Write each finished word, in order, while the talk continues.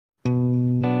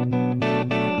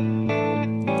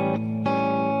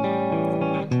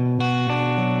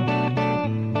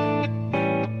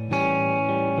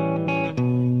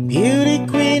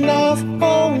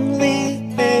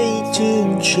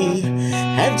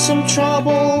some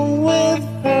trouble with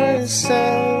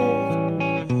herself.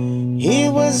 He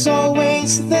was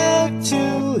always there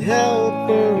to help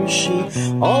her. She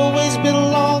always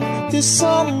belonged to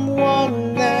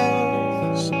someone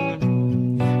else.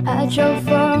 I drove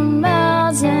for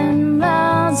miles and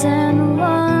miles and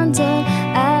wondered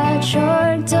at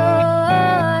your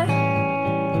door.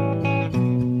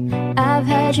 I've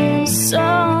had you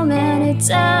so many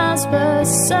times, but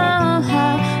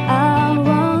somehow I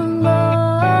want more.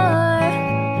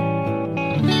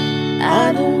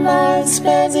 I don't mind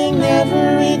spending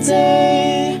every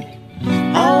day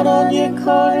out on your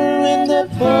corner in the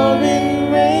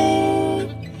pouring rain.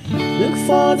 Look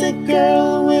for the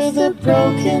girl with a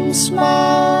broken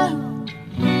smile.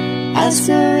 Ask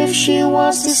her if she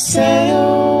wants to stay a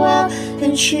while,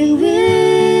 and she will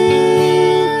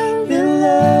be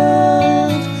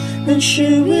loved, and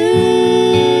she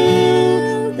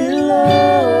will be loved.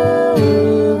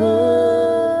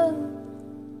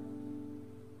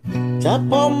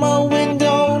 Tap on my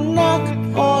window, knock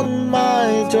on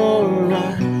my door. I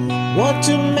want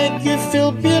to make you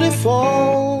feel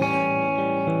beautiful.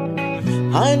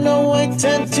 I know I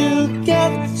tend to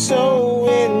get so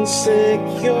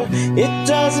insecure. It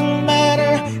doesn't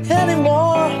matter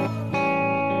anymore.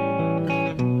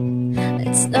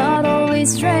 It's not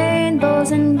always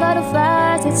rainbows and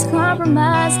butterflies. It's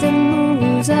compromise that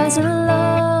moves us along.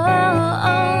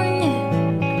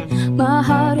 My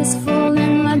heart is full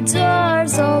and my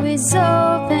door's always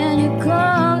open. You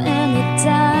come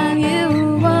anytime you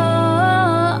want.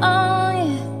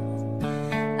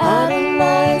 I don't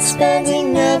mind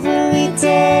spending every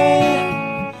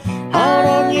day out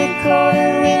on your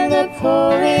corner in the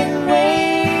pouring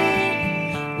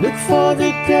rain. Look for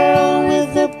the girl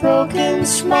with the broken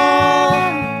smile.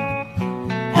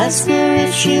 Ask her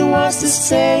if she wants to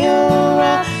stay a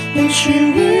while, and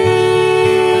she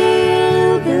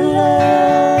will be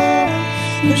loved,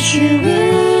 and she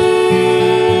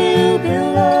will be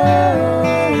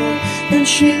loved, and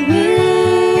she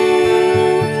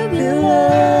will be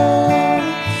loved,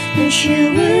 and she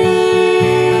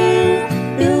will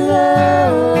be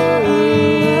loved.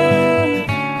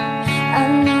 I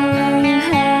know where you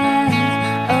hang,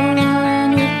 oh, when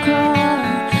you cry,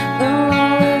 oh,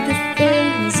 all of the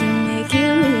things that make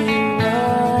you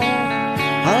walk.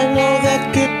 I know that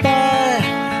goodbye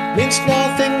means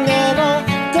nothing at all.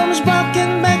 Comes back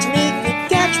and begs me to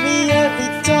catch me every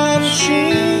time she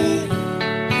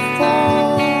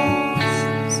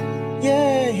falls.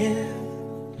 Yeah, yeah.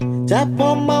 Tap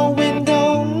on my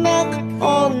window, knock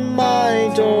on my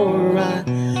door. I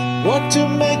want to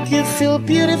make you feel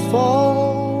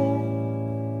beautiful.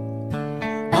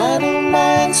 I don't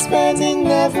mind spending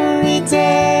every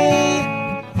day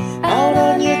out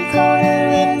on your corner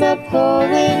in the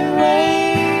pouring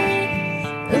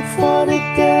rain. Look for the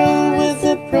girl with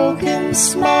a broken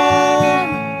smile.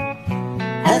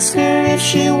 Ask her if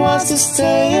she wants to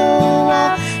stay a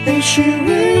while, and she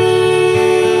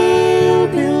will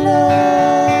be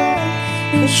loved,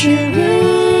 and she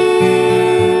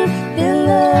will be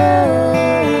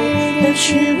loved, and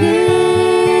she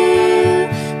will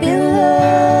be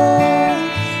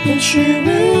loved, and she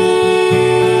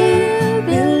will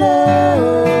be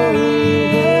loved.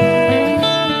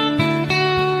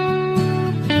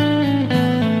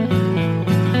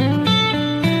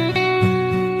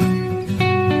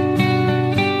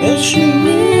 And she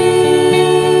will